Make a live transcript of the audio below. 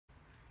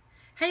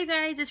Hey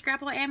guys, it's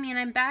Grandpa Amy and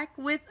I'm back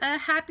with a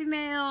Happy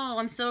Mail.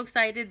 I'm so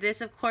excited.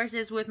 This of course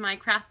is with my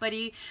craft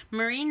buddy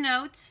Marie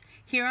Notes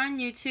here on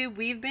YouTube.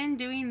 We've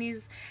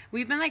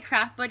been like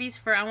craft buddies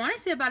for I want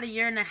to say about a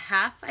year and a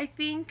half, I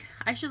think.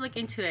 I should look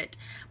into it.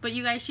 But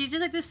you guys, she's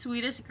just like the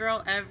sweetest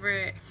girl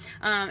ever.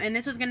 And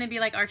this was going to be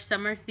like our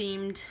summer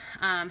themed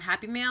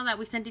Happy Mail that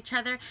we sent each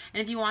other.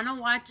 And if you want to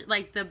watch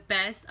like the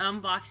best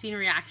unboxing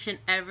reaction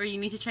ever, you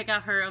need to check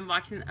out her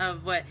unboxing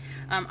of what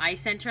I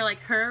sent her. Like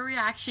her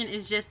reaction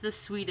is just the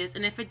sweetest,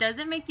 and if it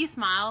doesn't make you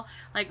smile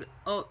like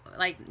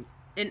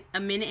in a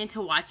minute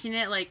into watching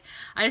it, like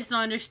I just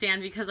don't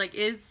understand, because like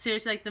it's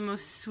seriously like the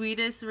most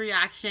sweetest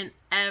reaction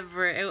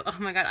ever. Oh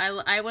my god,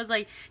 I was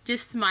like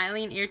just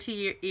smiling ear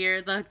to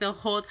ear the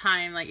whole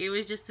time. Like it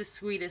was just the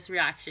sweetest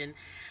reaction.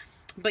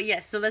 But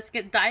yes, so let's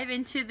dive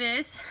into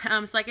this.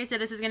 So like I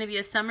said, this is going to be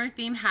a summer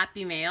theme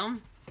Happy Mail.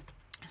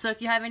 So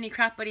if you have any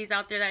craft buddies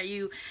out there that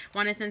you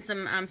want to send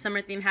some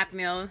summer theme Happy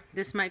Mail,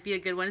 this might be a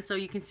good one. So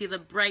you can see the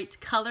bright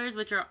colors,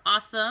 which are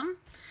awesome.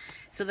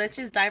 So let's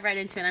just dive right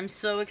into it. I'm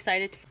so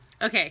excited.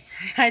 Okay,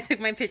 I took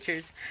my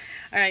pictures.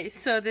 Alright,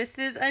 so this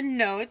is a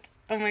note.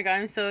 Oh my god,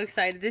 I'm so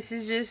excited. This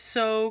is just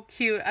so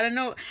cute. I don't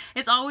know.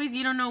 It's always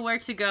you don't know where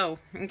to go.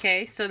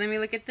 Okay, so let me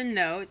look at the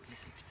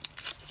notes.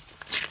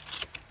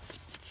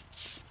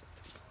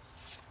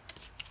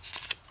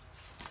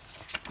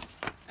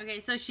 Okay,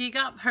 so she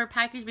got her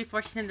package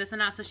before she sent this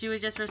one out, so she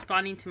was just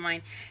responding to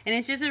mine. And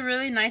it's just a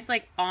really nice,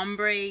 like,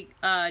 ombre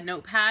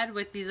notepad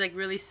with these, like,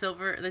 really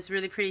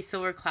pretty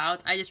silver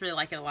clouds. I just really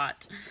like it a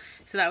lot.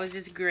 So that was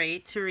just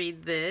great to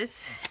read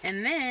this.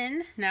 And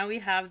then, now we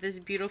have this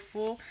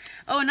beautiful...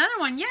 Oh, another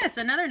one! Yes,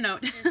 another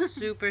note. It's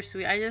super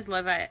sweet. I just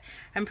love it.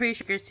 I'm pretty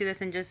sure you can see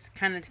this and just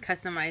kind of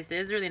customize it.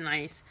 It's really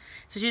nice.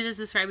 So she's just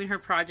describing her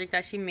project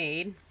that she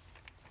made.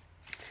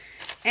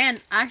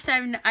 And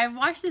actually, I've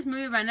watched this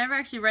movie, but I never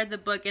actually read the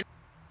book, and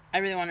I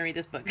really want to read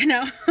this book.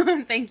 No,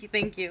 thank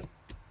you.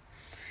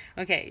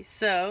 Okay,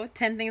 so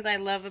 10 things I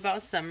love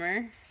about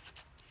summer.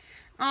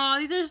 Oh,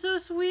 these are so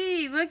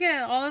sweet. Look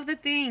at all of the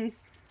things.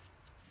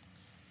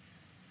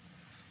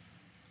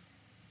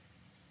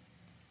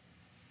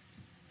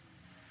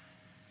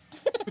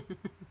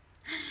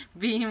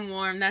 Being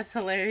warm, that's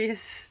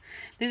hilarious.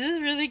 This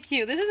is really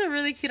cute. This is a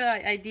really cute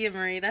idea,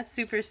 Marie. That's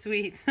super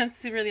sweet.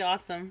 That's really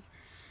awesome.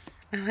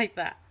 I like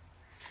that.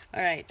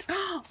 Alright.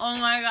 Oh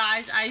my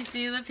gosh, I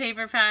see the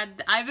paper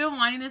pad. I've been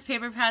wanting this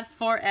paper pad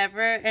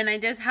forever, and I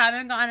just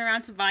haven't gotten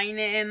around to buying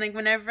it. And like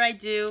whenever I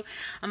do,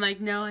 I'm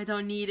like, no, I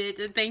don't need it.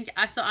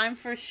 So I'm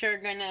for sure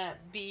gonna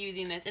be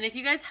using this. And if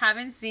you guys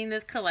haven't seen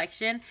this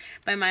collection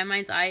by My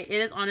Mind's Eye, it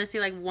is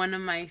honestly like one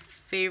of my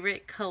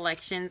favorite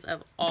collections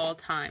of all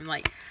time.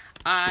 Like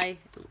I'm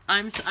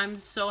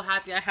so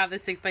happy I have the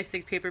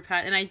 6x6 paper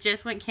pad, and I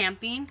just went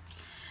camping.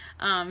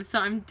 So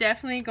I'm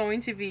definitely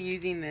going to be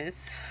using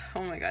this.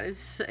 Oh my god,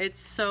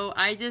 it's so,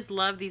 I just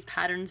love these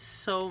patterns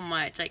so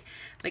much. Like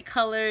the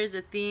colors,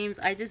 the themes,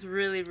 I just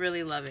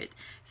really love it.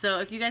 So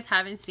if you guys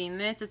haven't seen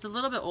this, it's a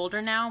little bit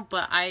older now,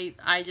 but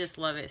I just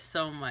love it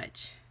so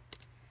much.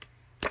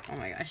 Oh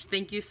my gosh,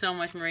 thank you so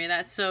much, Maria.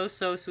 That's so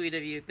sweet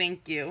of you.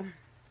 Thank you.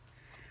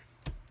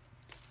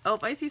 Oh,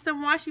 I see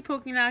some washi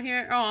poking out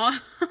here. Oh,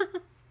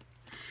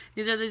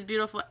 these are these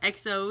beautiful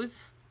XOs.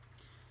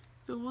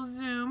 So we'll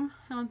zoom.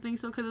 I don't think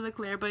so because of the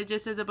glare, but it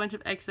just says a bunch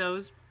of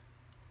XOs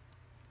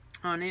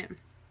on it.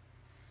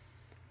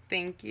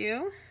 Thank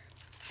you.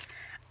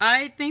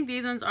 I think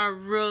these ones are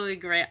really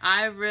great.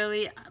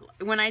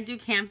 When I do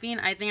camping,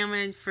 I think I'm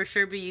going to for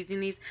sure be using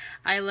these.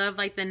 I love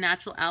like the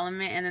natural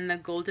element, and then the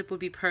gold dip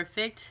would be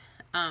perfect.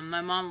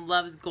 My mom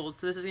loves gold,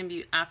 so this is going to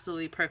be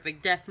absolutely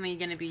perfect. Definitely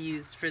going to be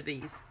used for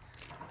these.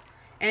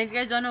 And if you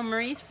guys don't know,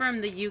 Marie's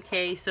from the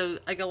UK, so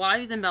like a lot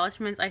of these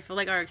embellishments I feel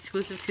like are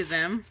exclusive to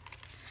them.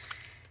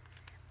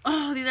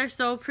 Oh, these are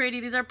so pretty.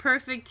 These are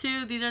perfect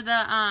too. These are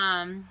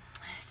the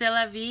C'est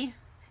La Vie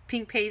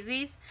pink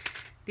paisies.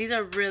 These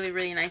are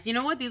really nice. You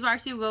know what these will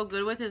actually go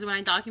good with is when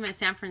I document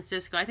San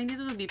Francisco. I think these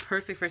would be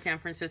perfect for San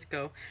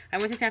Francisco. I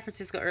went to San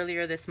Francisco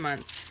earlier this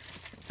month.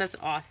 So that's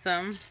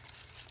awesome.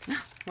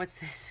 What's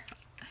this?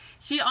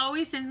 She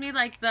always sends me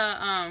like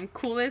the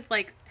coolest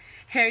like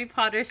Harry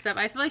Potter stuff.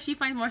 I feel like she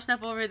finds more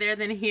stuff over there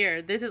than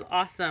here. This is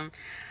awesome.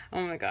 Oh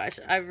my gosh.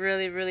 I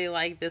really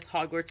like this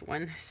Hogwarts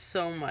one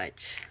so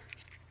much.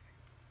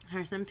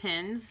 Here's some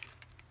pins.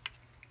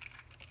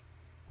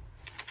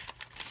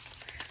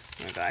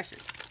 Oh my gosh.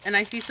 And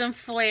I see some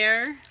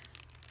flair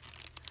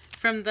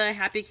from the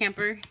Happy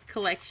Camper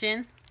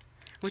collection,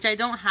 which I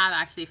don't have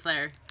actually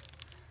flair.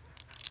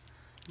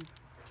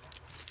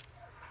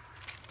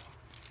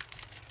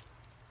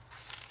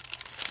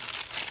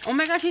 Oh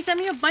my gosh, she sent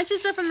me a bunch of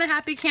stuff from the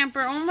Happy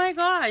Camper. Oh my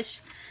gosh.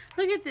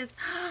 Look at this.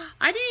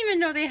 I didn't even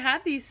know they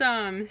had these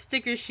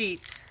sticker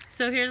sheets.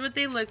 So here's what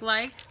they look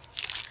like.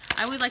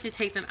 I would like to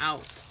take them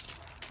out.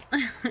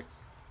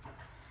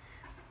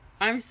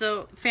 I'm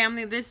so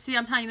family.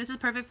 I'm telling you, this is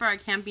perfect for our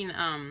camping.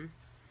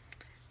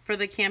 For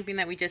the camping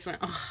that we just went.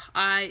 Oh,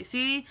 I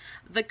see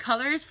the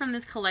colors from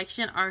this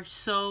collection are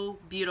so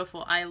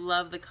beautiful. I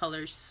love the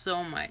colors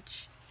so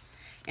much.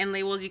 And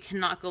labels, you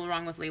cannot go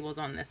wrong with labels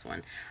on this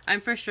one.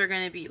 I'm for sure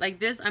gonna be like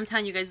this. I'm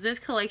telling you guys, this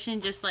collection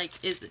just like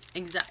is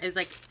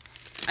like,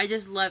 I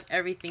just love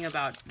everything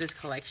about this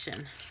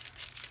collection.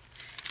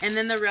 And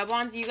then the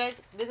rub-ons, you guys,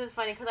 this is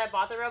funny because I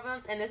bought the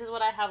rub-ons and this is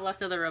what I have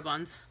left of the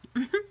rub-ons.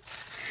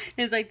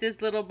 It's like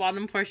this little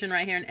bottom portion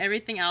right here, and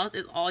everything else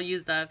is all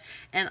used up.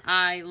 And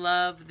I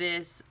love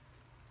this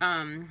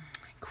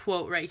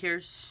quote right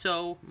here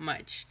so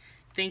much.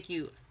 Thank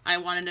you. I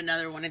wanted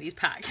another one of these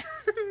packs.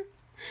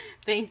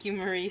 Thank you,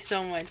 Marie,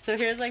 so much. So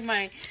here's like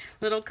my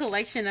little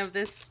collection of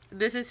this.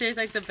 This is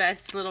seriously like the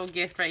best little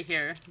gift right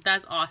here.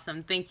 That's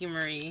awesome. Thank you,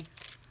 Marie.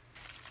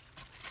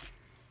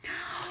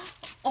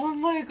 Oh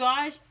my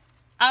gosh.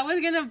 I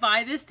was gonna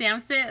buy this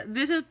stamp set.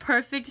 This is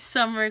perfect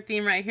summer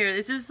theme right here.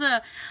 This is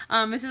the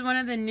this is one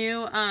of the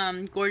new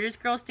Gorgeous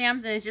Girl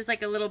stamps, and it's just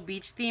like a little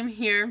beach theme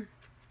here.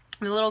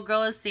 The little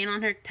girl is sitting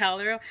on her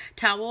towel.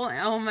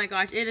 Oh my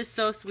gosh, it is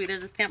so sweet.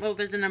 There's a stamp. Oh,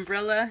 there's an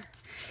umbrella.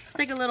 It's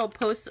like a little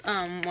post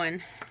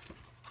one.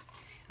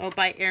 Oh,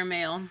 by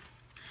airmail.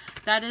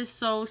 That is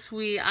so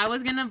sweet. I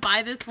was gonna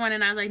buy this one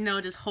and I was like,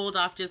 no, just hold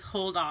off, just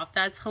hold off.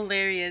 That's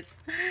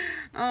hilarious.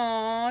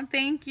 Oh,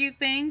 thank you,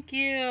 thank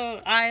you.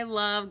 I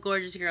love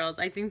Gorgeous Girls.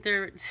 I think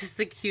they're just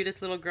the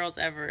cutest little girls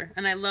ever.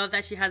 And I love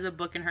that she has a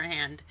book in her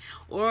hand.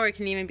 Or it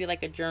can even be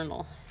like a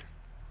journal.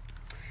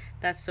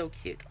 That's so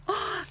cute.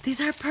 Oh, these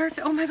are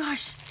perfect. Oh my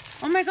gosh.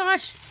 Oh my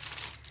gosh.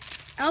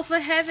 Alpha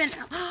Heaven.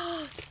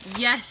 Oh,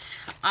 yes.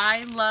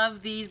 I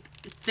love these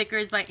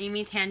stickers by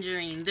Amy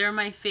Tangerine. They're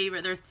my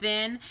favorite. They're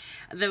thin.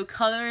 The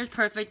color is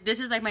perfect. This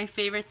is like my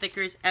favorite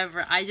stickers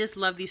ever. I just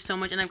love these so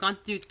much, and I've gone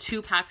through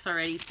 2 packs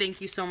already.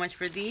 Thank you so much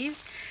for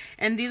these.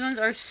 And these ones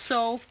are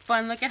so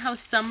fun. Look at how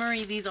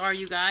summery these are,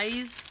 you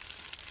guys.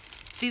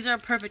 These are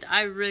perfect.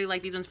 I really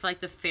like these ones for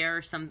like the fair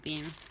or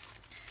something.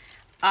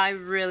 I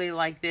really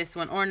like this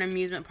one, or an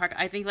amusement park.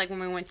 I think like when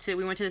we went to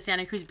the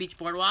Santa Cruz Beach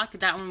Boardwalk,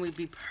 that one would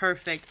be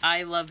perfect.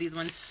 I love these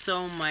ones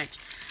so much.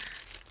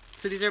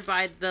 So these are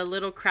by the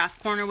Little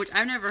Craft Corner, which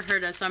I've never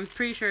heard of, so I'm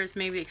pretty sure it's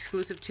maybe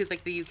exclusive to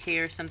like the UK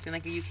or something,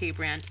 like a UK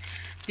brand.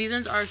 These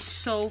ones are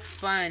so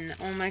fun.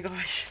 Oh my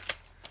gosh.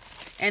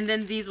 And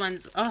then these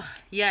ones, oh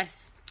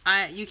yes,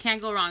 you can't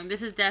go wrong.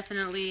 This is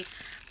definitely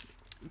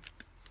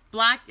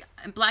black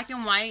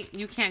and white.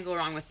 You can't go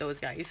wrong with those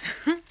guys.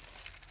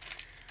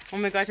 Oh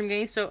my gosh, I'm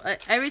getting so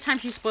every time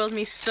she spoils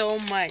me so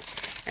much.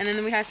 And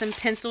then we have some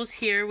pencils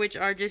here, which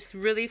are just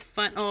really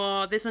fun.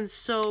 Oh, this one's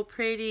so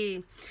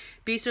pretty.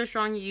 Be so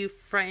strong, you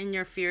frighten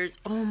your fears.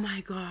 Oh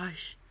my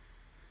gosh.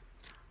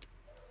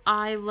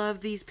 I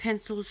love these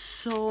pencils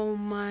so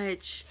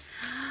much.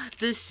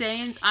 The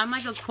sayings, I'm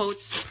like a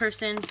quotes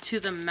person to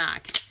the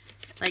max.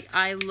 Like,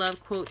 I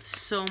love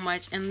quotes so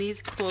much. And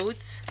these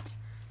quotes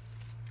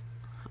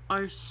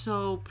are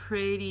so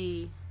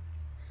pretty.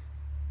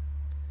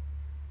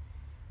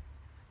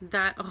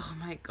 That, oh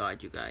my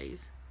god, you guys.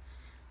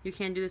 You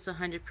can't do this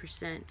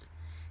 100%.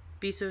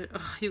 Be so,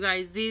 oh, you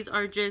guys, these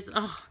are just,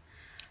 oh.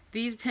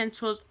 These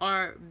pencils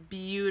are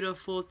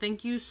beautiful.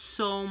 Thank you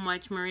so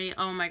much, Marie.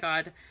 Oh my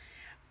god.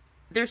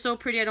 They're so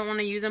pretty. I don't want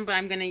to use them, but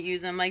I'm going to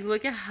use them. Like,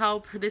 look at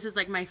how, this is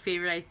like my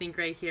favorite, I think,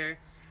 right here.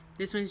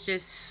 This one's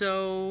just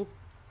so,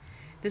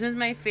 this one's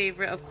my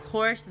favorite. Of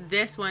course,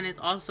 this one is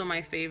also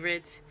my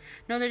favorite.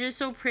 No, they're just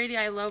so pretty.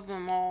 I love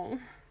them all.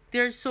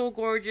 They're so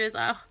gorgeous.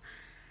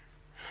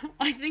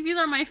 I think these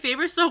are my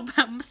favorite so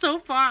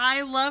far.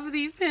 I love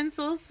these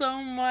pencils so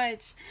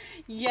much.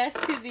 Yes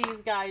to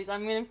these, guys.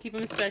 I'm going to keep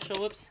them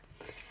special. Whoops.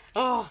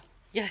 Oh,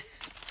 yes.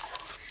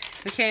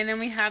 Okay, and then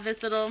we have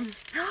this little...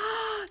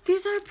 Oh,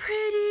 these are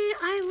pretty.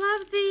 I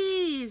love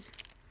these.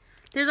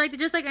 They're like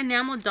just like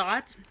enamel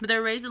dots, but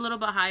they're raised a little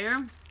bit higher.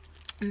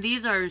 And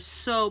these are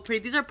so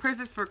pretty. These are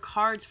perfect for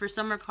cards, for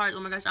summer cards. Oh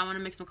my gosh, I want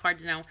to make some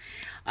cards now.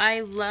 I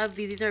love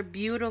these. These are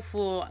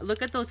beautiful.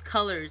 Look at those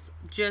colors.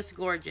 Just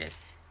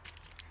gorgeous.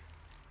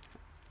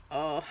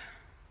 Oh,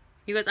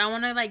 you guys, I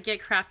want to like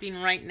get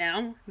crafting right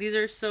now. These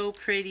are so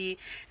pretty.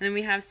 And then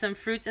we have some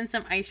fruits and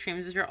some ice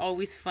creams. These are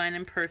always fun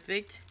and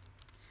perfect.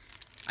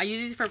 I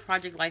use these for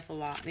Project Life a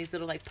lot. These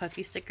little like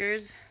puffy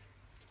stickers.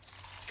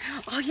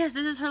 Oh yes,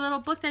 this is her little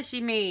book that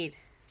she made.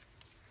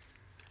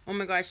 Oh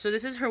my gosh, so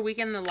this is her week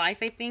in the life,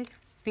 I think.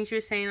 I think she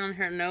was saying on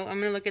her note. I'm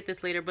going to look at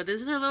this later, but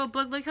this is her little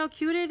book. Look how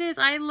cute it is.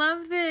 I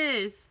love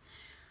this.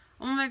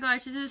 Oh my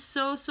gosh, this is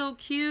so, so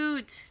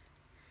cute.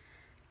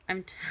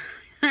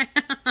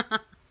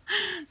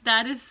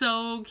 That is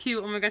so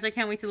cute. Oh my gosh, I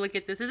can't wait to look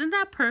at this. Isn't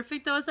that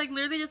perfect though? It's like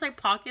literally just like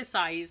pocket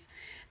size.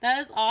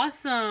 That is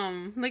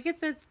awesome. Look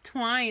at the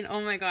twine. Oh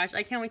my gosh,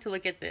 I can't wait to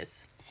look at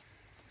this.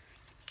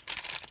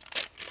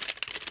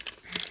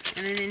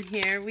 And then in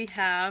here we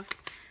have,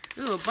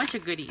 ooh, a bunch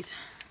of goodies.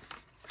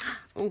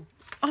 Oh,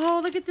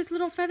 look at this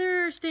little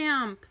feather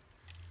stamp.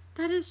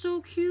 That is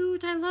so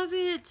cute. I love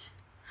it.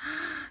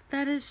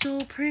 That is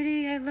so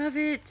pretty. I love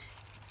it.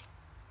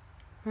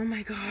 Oh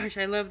my gosh,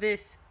 I love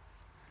this.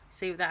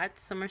 Save that,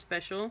 summer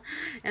special.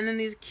 And then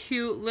these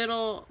cute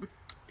little,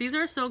 these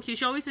are so cute.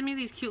 She always sends me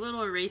these cute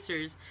little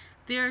erasers.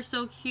 They are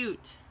so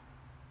cute.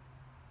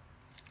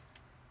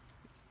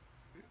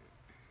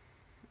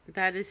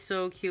 That is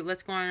so cute.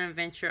 Let's go on an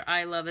adventure.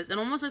 I love this. It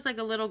almost looks like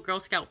a little Girl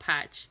Scout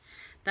patch.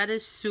 That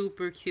is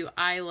super cute.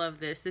 I love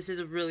this. This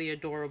is really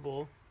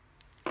adorable.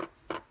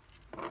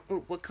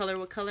 Oh, what color?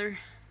 What color?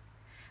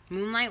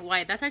 Moonlight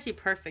white. That's actually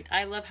perfect.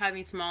 I love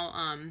having small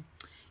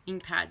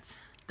ink pads.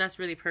 That's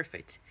really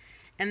perfect.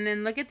 And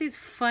then look at these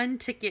fun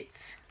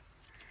tickets.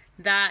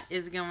 That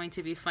is going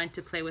to be fun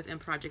to play with in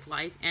Project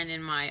Life and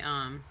in my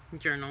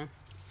journal.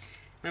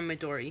 My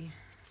Midori.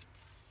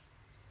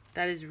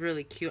 That is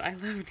really cute. I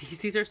love these.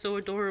 These are so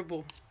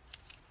adorable.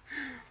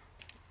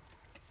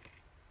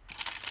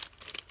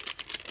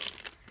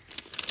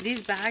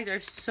 These bags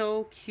are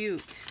so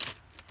cute.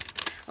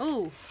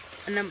 Oh,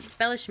 and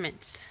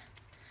embellishments.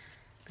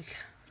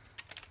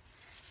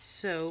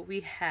 So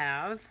we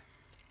have...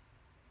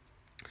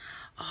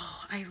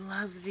 Oh, I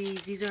love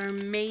these. These are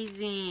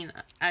amazing.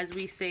 As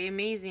we say,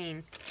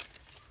 amazing.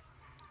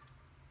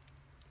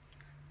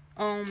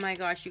 Oh my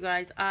gosh, you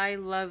guys. I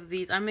love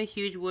these. I'm a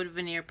huge wood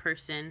veneer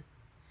person.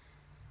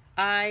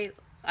 I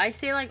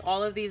say like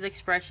all of these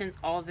expressions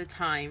all the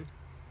time.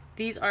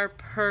 These are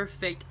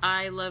perfect.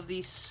 I love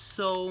these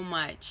so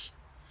much.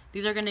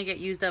 These are going to get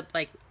used up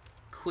like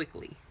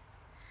quickly.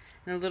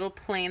 And a little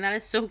plane. That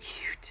is so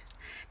cute.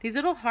 These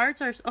little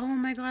hearts are... Oh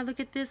my god, look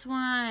at this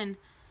one.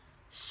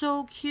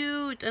 So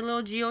cute. A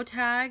little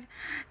geotag.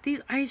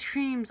 These ice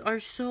creams are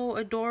so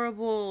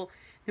adorable.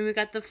 Then we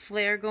got the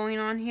flare going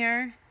on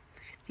here.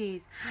 Look at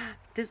these.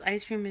 This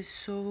ice cream is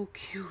so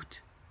cute.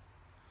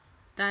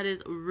 That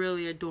is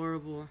really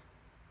adorable.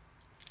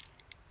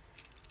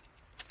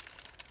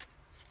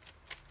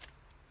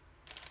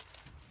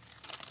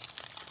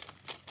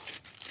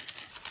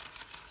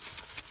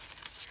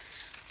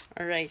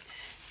 Alright.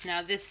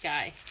 Now this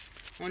guy.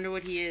 Wonder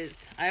what he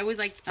is. I always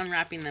like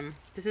unwrapping them.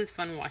 This is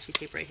fun washi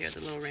tape right here,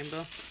 the little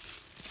rainbow.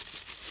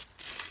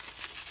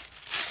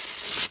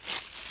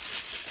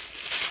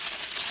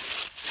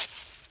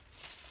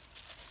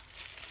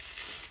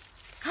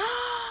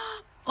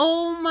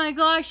 Oh my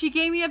gosh, she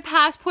gave me a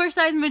passport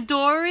size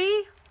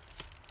Midori.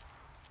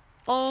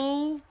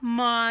 Oh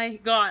my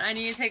god, I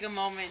need to take a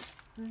moment.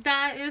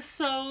 That is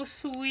so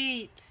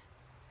sweet.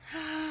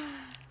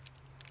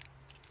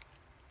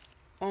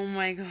 Oh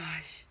my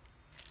gosh.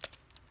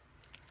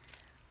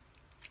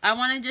 I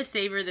want to just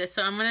savor this,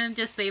 so I'm going to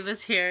just save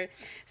this here.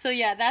 So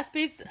yeah, that's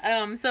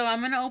so I'm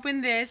going to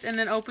open this and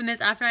then open this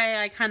after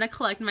I kind of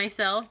collect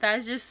myself.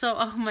 That's just so,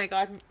 oh my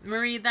god,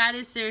 Marie, that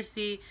is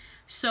seriously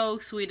so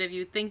sweet of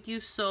you. Thank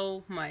you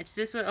so much.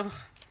 This was, oh.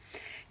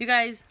 You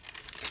guys,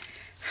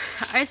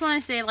 I just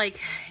want to say like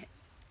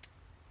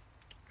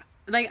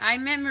I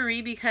met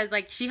Marie because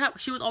like she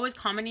was always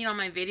commenting on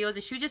my videos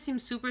and she just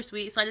seemed super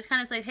sweet, so I just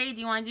kind of said, hey, do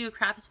you want to do a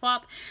craft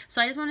swap? So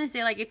I just want to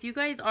say, like, if you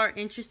guys are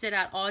interested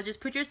at all, just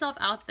put yourself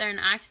out there and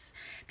ask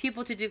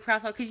people to do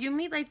craft swap, because you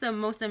meet like the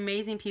most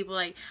amazing people.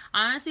 Like,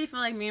 I honestly feel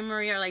like me and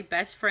Marie are like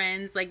best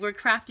friends. Like, we're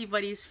crafty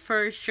buddies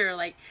for sure.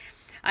 Like,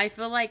 I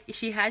feel like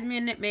she has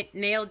me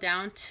nailed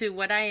down to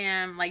what I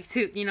am, like,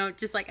 to, you know,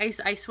 just like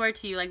I swear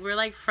to you, like, we're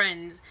like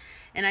friends.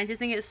 And I just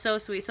think it's so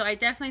sweet. So I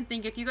definitely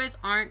think if you guys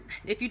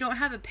if you don't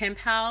have a pen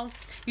pal,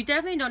 you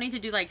definitely don't need to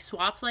do like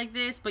swaps like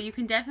this, but you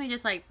can definitely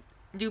just like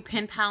do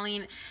pen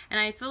paling. And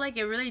I feel like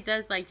it really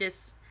does like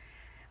just,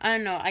 I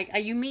don't know,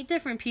 you meet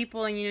different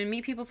people and you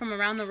meet people from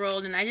around the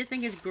world, and I just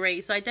think it's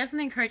great. So I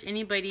definitely encourage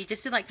anybody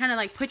just to like kind of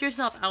like put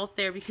yourself out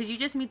there, because you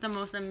just meet the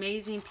most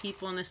amazing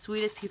people and the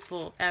sweetest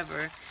people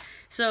ever.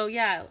 So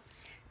yeah,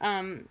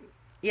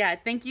 yeah,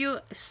 thank you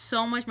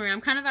so much, Marie. I'm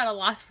kind of at a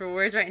loss for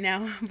words right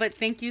now, but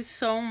thank you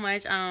so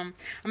much. I'm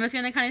just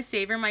going to kind of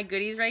savor my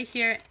goodies right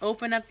here,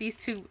 open up these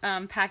two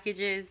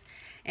packages,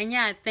 and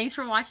yeah, thanks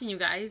for watching, you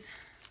guys.